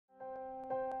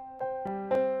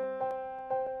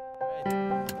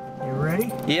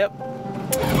ready? Yep.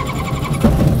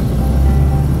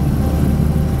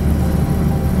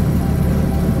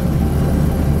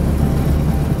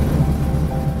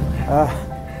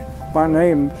 My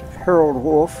name's Harold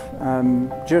Wolfe.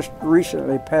 I'm just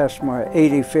recently past my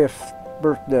 85th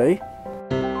birthday.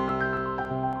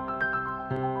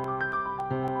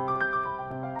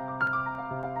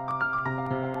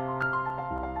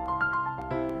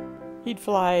 He'd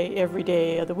fly every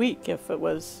day of the week if the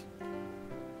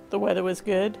weather was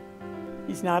good.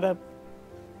 He's not a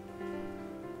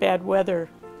bad weather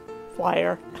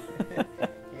flyer.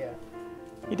 Yeah.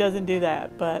 He doesn't do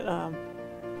that, but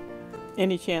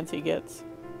any chance he gets.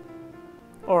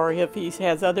 Or if he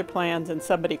has other plans and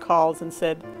somebody calls and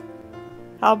said,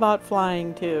 how about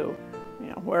flying to,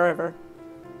 wherever,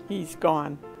 he's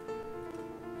gone.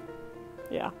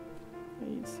 Yeah,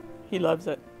 he loves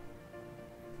it.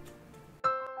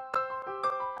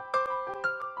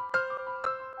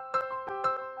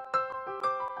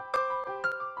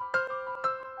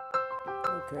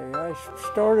 Okay, I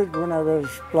started when I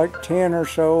was like 10 or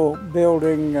so,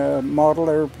 building model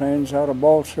airplanes out of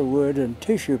balsa wood and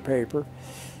tissue paper.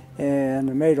 And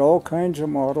I made all kinds of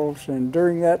models, and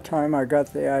during that time I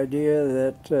got the idea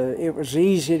that it was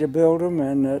easy to build them,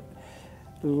 and that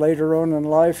later on in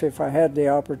life, if I had the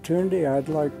opportunity, I'd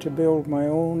like to build my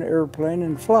own airplane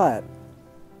and fly it.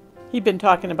 He'd been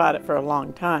talking about it for a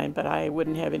long time, but I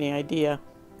wouldn't have any idea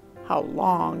how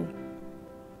long.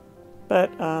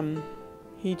 But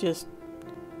he just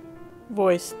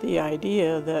voiced the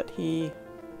idea that he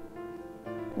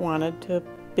wanted to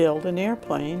build an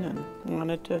airplane and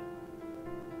wanted to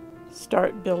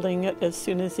start building it as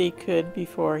soon as he could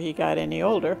before he got any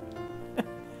older.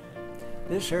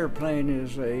 This airplane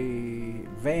is a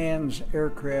Vans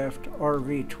Aircraft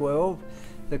RV-12.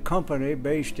 The company,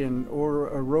 based in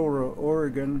Aurora,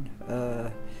 Oregon,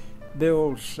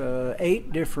 builds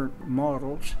 8 different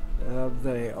models of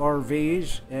the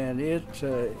RVs, and it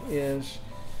is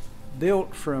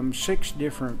built from 6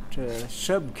 different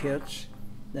sub-kits,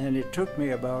 and it took me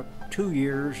about 2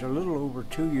 years, a little over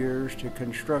 2 years, to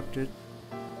construct it.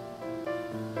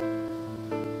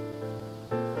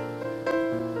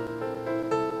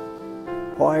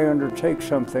 Why undertake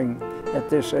something at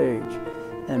this age?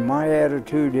 And my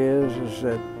attitude is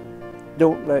that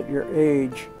don't let your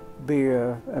age be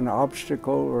an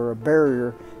obstacle or a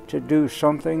barrier to do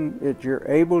something that you're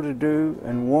able to do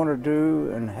and want to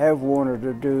do and have wanted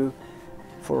to do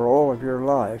for all of your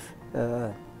life.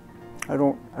 I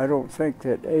don't think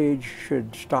that age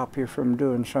should stop you from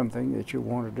doing something that you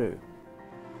want to do.